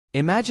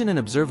Imagine an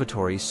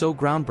observatory so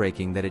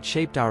groundbreaking that it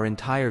shaped our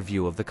entire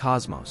view of the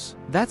cosmos.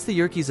 That's the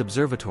Yerkes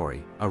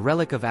Observatory, a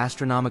relic of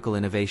astronomical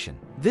innovation.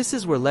 This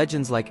is where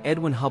legends like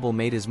Edwin Hubble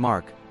made his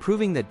mark,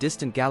 proving that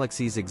distant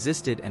galaxies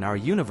existed and our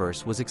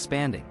universe was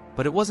expanding.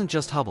 But it wasn't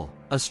just Hubble.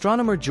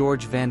 Astronomer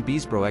George van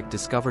Biesbroek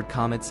discovered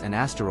comets and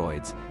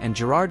asteroids, and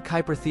Gerard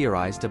Kuiper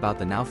theorized about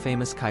the now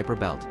famous Kuiper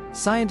belt.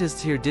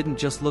 Scientists here didn't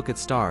just look at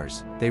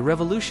stars, they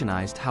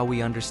revolutionized how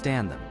we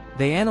understand them.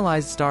 They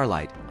analyzed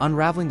starlight,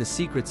 unraveling the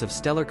secrets of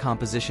stellar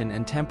composition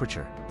and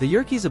temperature. The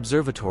Yerkes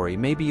Observatory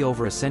may be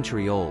over a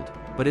century old,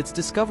 but its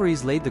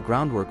discoveries laid the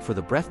groundwork for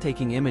the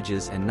breathtaking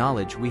images and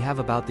knowledge we have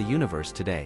about the universe today.